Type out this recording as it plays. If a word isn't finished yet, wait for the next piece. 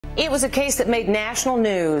It was a case that made national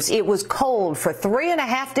news. It was cold for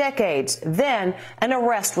 3.5 decades. Then an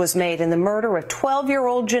arrest was made in the murder of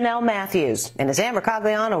 12-year-old Jonelle Matthews. And as Amber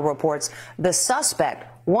Cagliano reports, the suspect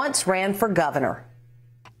once ran for governor.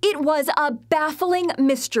 It was a baffling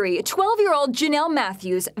mystery. 12-year-old Jonelle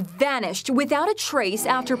Matthews vanished without a trace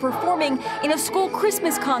after performing in a school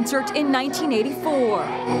Christmas concert in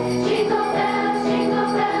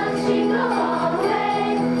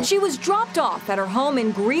 1984. She was dropped off at her home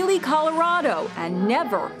in Greeley, Colorado, and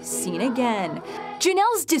never seen again.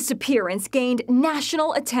 Jonelle's disappearance gained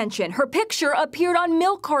national attention. Her picture appeared on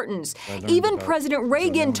milk cartons. Even President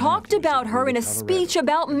Reagan talked about her in a speech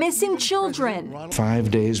about missing children. 5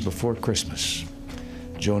 days before Christmas,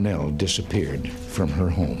 Jonelle disappeared from her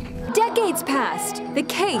home. Decades passed. The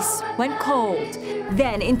case went cold.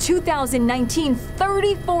 Then, in 2019,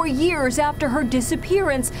 34 years after her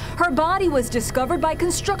disappearance, her body was discovered by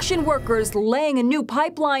construction workers laying a new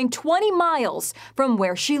pipeline 20 miles from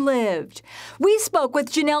where she lived. We spoke with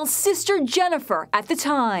Jonelle's sister, Jennifer, at the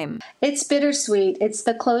time. It's bittersweet. It's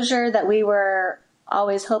the closure that we were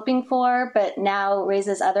always hoping for, but now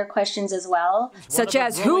raises other questions as well. Such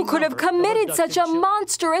as who could have committed such a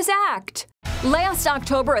monstrous act? Last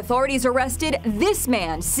October, authorities arrested this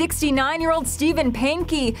man, 69-year-old Steve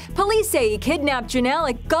Pankey. Police say he kidnapped Jonelle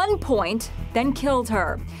at gunpoint, then killed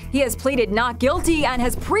her. He has pleaded not guilty and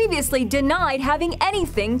has previously denied having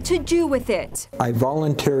anything to do with it. I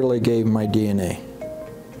voluntarily gave my DNA.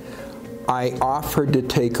 I offered to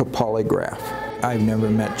take a polygraph. I've never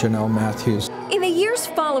met Jonelle Matthews. In the years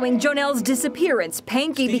following Jonelle's disappearance,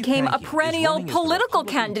 Pankey became a perennial political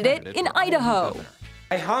candidate in Idaho.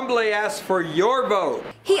 I humbly ask for your vote.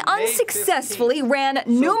 He unsuccessfully ran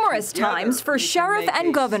numerous times for sheriff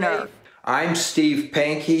and governor. I'm Steve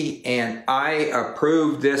Pankey, and I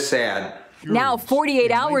approve this ad. Now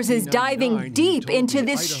 48 Hours is diving deep into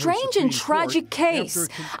this strange and tragic case.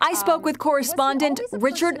 I spoke with correspondent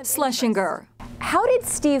Richard Schlesinger. How did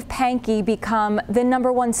Steve Pankey become the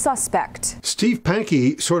 #1 suspect? Steve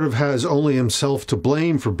Pankey sort of has only himself to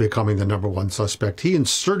blame for becoming the #1 suspect. He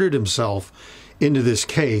inserted himself into this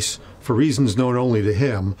case for reasons known only to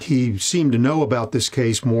him. He seemed to know about this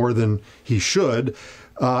case more than he should,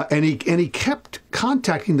 and he kept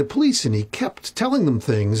contacting the police, and he kept telling them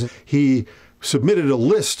things. He submitted a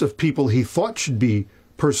list of people he thought should be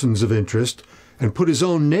persons of interest and put his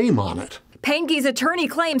own name on it. Pankey's attorney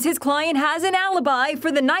claims his client has an alibi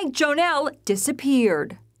for the night Jonelle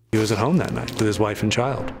disappeared. He was at home that night with his wife and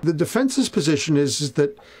child. The defense's position is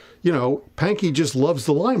that, you know, Pankey just loves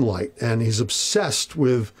the limelight, and he's obsessed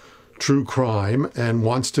with true crime and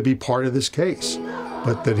wants to be part of this case,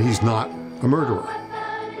 but that he's not a murderer.